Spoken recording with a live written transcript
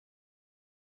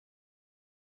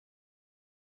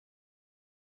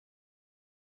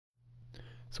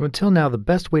So until now, the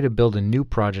best way to build a new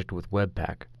project with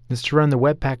Webpack is to run the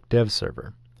Webpack dev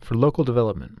server for local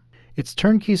development. Its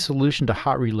turnkey solution to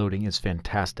hot reloading is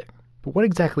fantastic. But what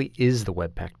exactly is the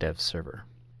Webpack dev server?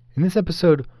 In this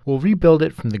episode, we'll rebuild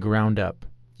it from the ground up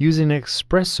using an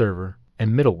Epress server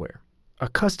and middleware. A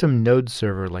custom node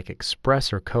server like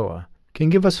Epress or Koa can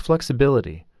give us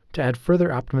flexibility to add further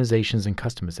optimizations and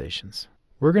customizations.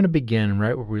 We're going to begin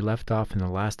right where we left off in the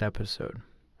last episode.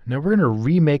 Now we're going to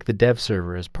remake the dev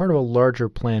server as part of a larger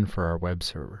plan for our web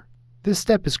server. This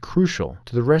step is crucial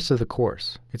to the rest of the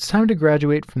course. It's time to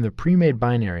graduate from the pre-made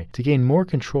binary to gain more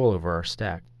control over our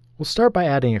stack. We'll start by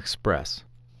adding Epress.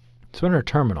 So in our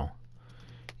terminal,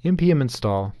 npm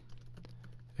install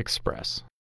Epress.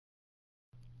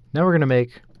 Now we're going to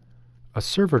make a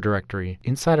server directory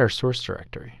inside our source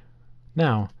directory.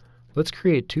 Now let's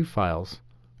create two files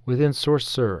within source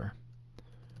server,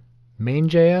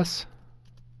 main.js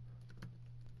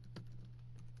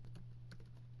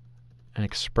and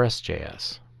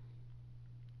Epress.js.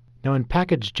 Now in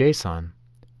package.json,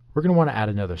 we're going to want to add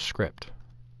another script.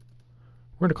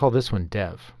 We're going to call this one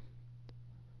dev.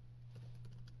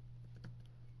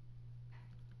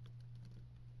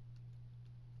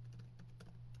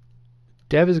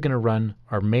 Dev is going to run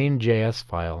our main.js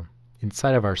file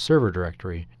inside of our server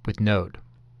directory with Node.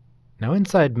 Now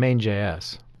inside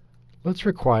main.js, let's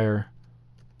require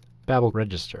Babel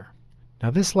register.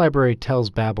 Now this library tells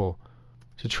Babel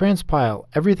to transpile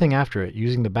everything after it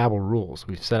using the Babel rules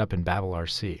we've set up in Babel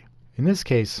RC. In this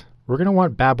case, we're going to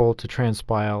want Babel to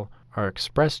transpile our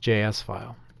Epress.js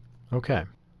file. Okay.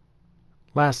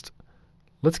 Last,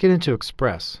 let's get into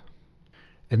Epress.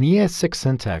 In the ES6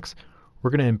 syntax,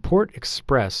 we're going to import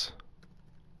Epress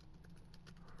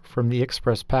from the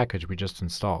Epress package we just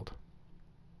installed.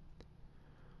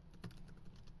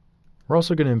 We're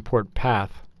also going to import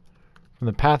path from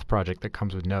the path project that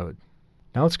comes with Node.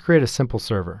 Now let's create a simple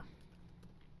server.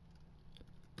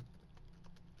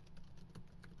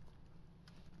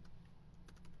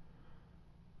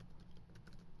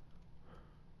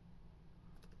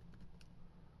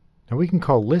 Now we can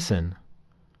call listen,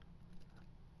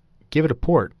 give it a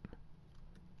port,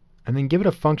 and then give it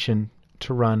a function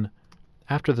to run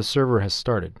after the server has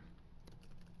started.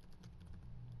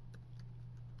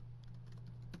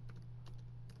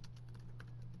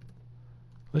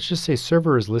 Let's just say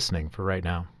server is listening for right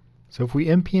now. So if we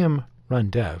npm run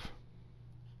dev,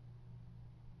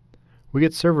 we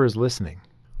get server is listening.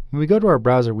 When we go to our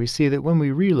browser, we see that when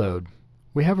we reload,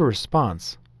 we have a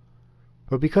response.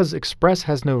 But because Epress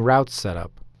has no routes set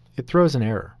up, it throws an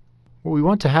error. What we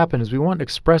want to happen is we want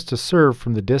Epress to serve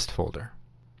from the dist folder,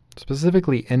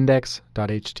 specifically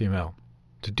index.html.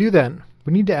 To do that,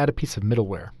 we need to add a piece of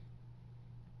middleware.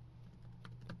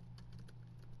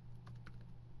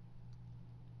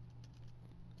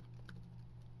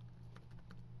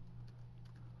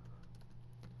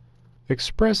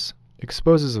 Epress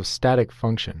exposes a static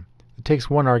function that takes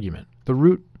one argument, the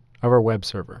root of our web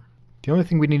server. The only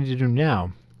thing we need to do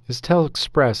now is tell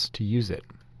Epress to use it.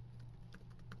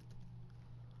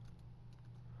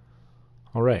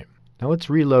 Alright, now let's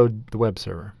reload the web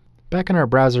server. Back in our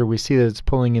browser, we see that it's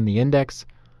pulling in the index,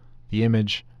 the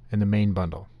image, and the main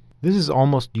bundle. This is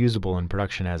almost usable in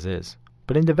production as is.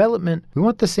 But in development, we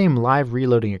want the same live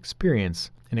reloading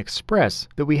experience in Epress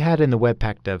that we had in the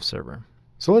Webpack dev server.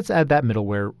 So let's add that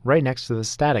middleware right next to the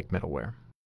static middleware.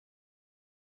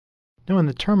 Now in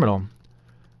the terminal,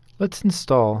 let's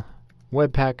install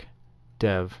Webpack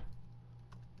dev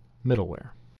middleware.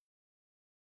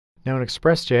 Now in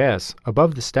Epress.js,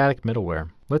 above the static middleware,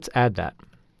 let's add that.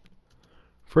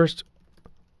 First,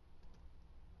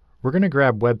 we're going to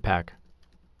grab Webpack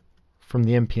from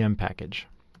the npm package.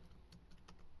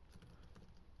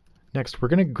 Next, we're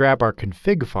going to grab our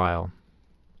config file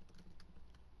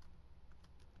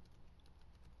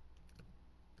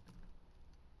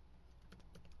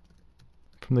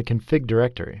from the config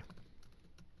directory.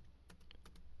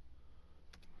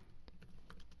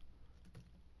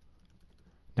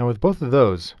 Now with both of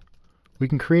those, we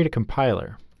can create a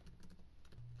compiler.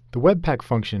 The Webpack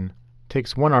function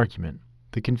takes one argument,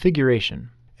 the configuration,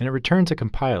 and it returns a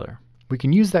compiler. We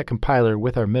can use that compiler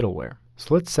with our middleware.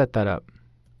 So let's set that up.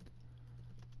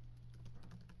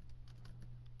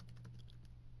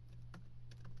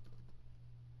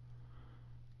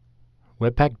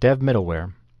 Webpack dev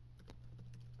middleware.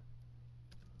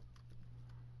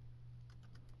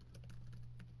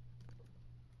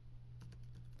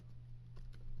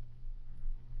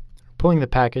 Pulling the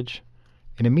package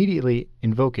and immediately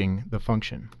invoking the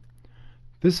function.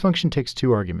 This function takes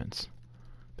two arguments,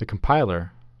 the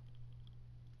compiler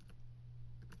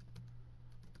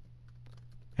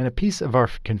and a piece of our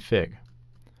config.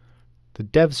 the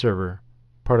dev server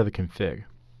part of the config.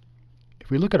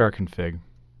 If we look at our config,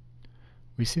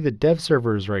 we see the dev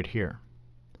server is right here.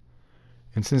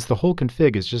 And since the whole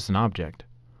config is just an object,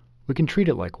 we can treat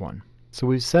it like one. So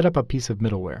we've set up a piece of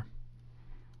middleware.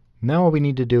 Now all we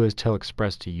need to do is tell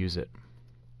Epress to use it.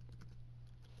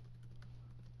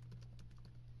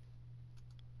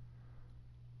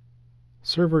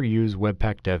 Server use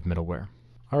Webpack dev middleware.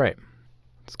 Alright,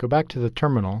 let's go back to the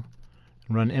terminal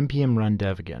and run npm run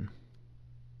dev again.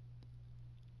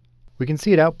 We can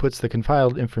see it outputs the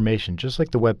compiled information just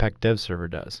like the Webpack dev server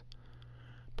does.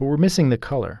 But we're missing the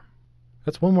color.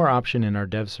 That's one more option in our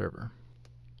dev server.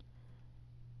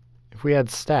 If we add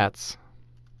stats,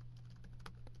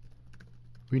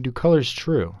 we can do colors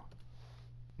true.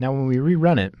 Now when we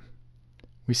rerun it,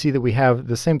 we see that we have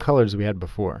the same colors we had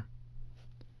before.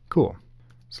 Cool.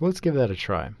 So let's give that a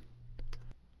try.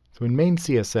 So in main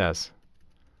CSS,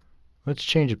 let's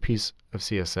change a piece of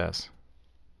CSS.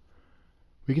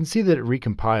 We can see that it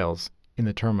recompiles in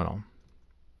the terminal,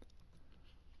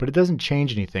 but it doesn't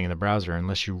change anything in the browser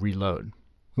unless you reload.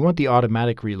 We want the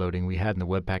automatic reloading we had in the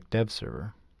Webpack dev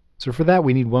server. So for that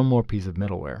we need one more piece of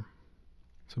middleware.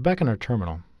 So back in our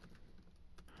terminal,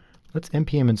 let's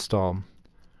npm install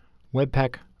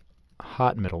Webpack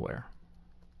hot middleware.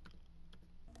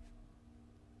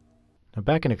 Now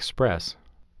back in Epress,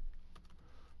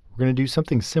 we're going to do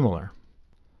something similar.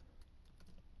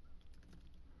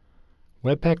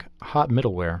 Webpack hot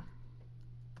middleware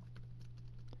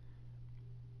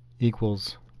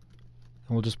equals,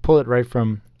 and we'll just pull it right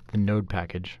from the node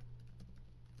package,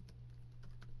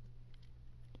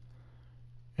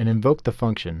 and invoke the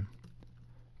function,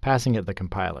 passing it the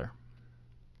compiler.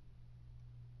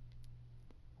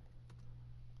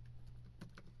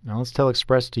 Now let's tell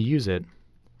Epress to use it.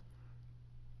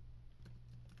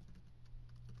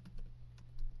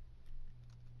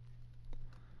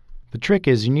 The trick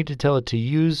is you need to tell it to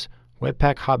use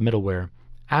Webpack hot middleware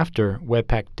after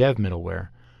Webpack dev middleware,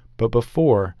 but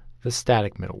before the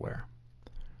static middleware.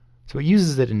 So it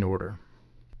uses it in order.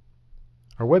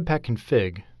 Our Webpack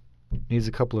config needs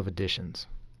a couple of additions.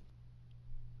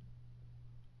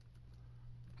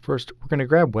 First, we're going to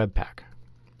grab Webpack.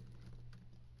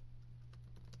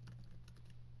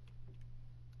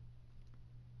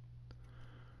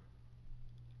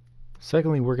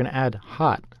 Secondly, we're going to add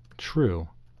hot true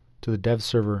to the dev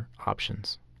server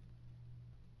options.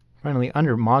 Finally,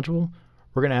 under module,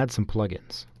 we're going to add some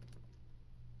plugins.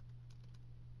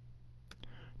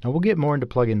 Now we'll get more into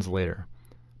plugins later,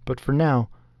 but for now,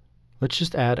 let's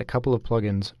just add a couple of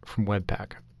plugins from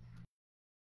Webpack.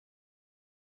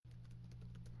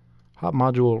 Hot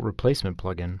module replacement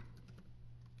plugin.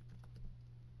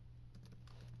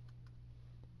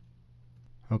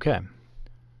 Okay,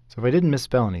 so if I didn't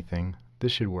misspell anything,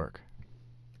 this should work.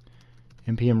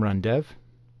 npm run dev.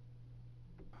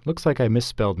 Looks like I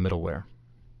misspelled middleware.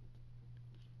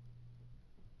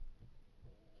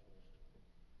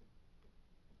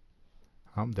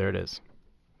 Oh, there it is.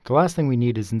 The last thing we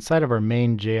need is inside of our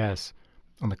main.js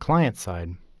on the client side,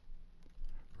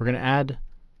 we're going to add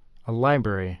a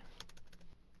library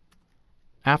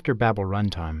after Babel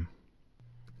runtime.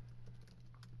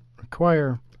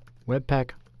 Require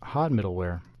Webpack hot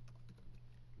middleware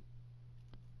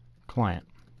client.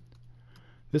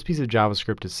 This piece of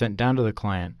JavaScript is sent down to the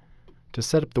client to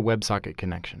set up the WebSocket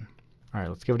connection. Alright,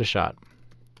 let's give it a shot.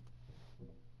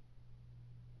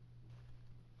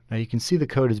 Now you can see the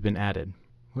code has been added.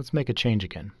 Let's make a change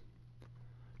again.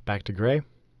 Back to gray.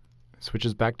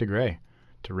 Switches back to gray.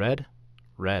 To red,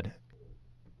 red.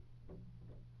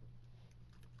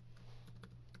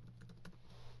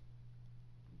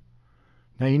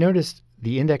 Now you notice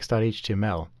the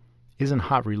index.html isn't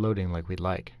hot reloading like we'd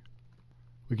like.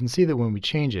 We can see that when we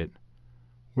change it,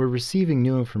 we're receiving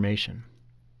new information.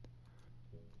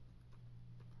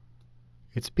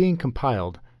 It's being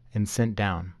compiled and sent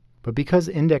down. But because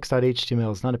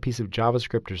index.html is not a piece of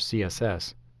JavaScript or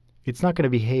CSS, it's not going to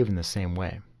behave in the same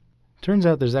way. Turns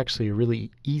out there's actually a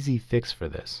really easy fix for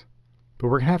this, but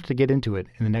we're going to have to get into it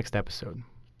in the next episode.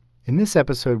 In this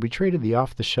episode, we traded the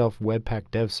off-the-shelf Webpack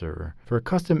dev server for a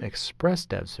custom Epress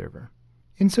dev server.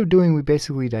 In so doing, we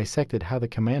basically dissected how the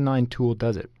command line tool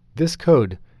does it. This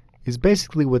code is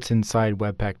basically what's inside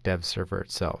Webpack dev server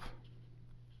itself.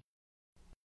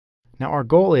 Now our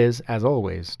goal is, as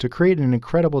always, to create an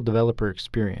incredible developer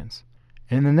experience.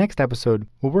 And in the next episode,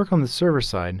 we'll work on the server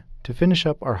side to finish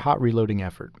up our hot reloading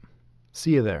effort.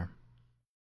 See you there.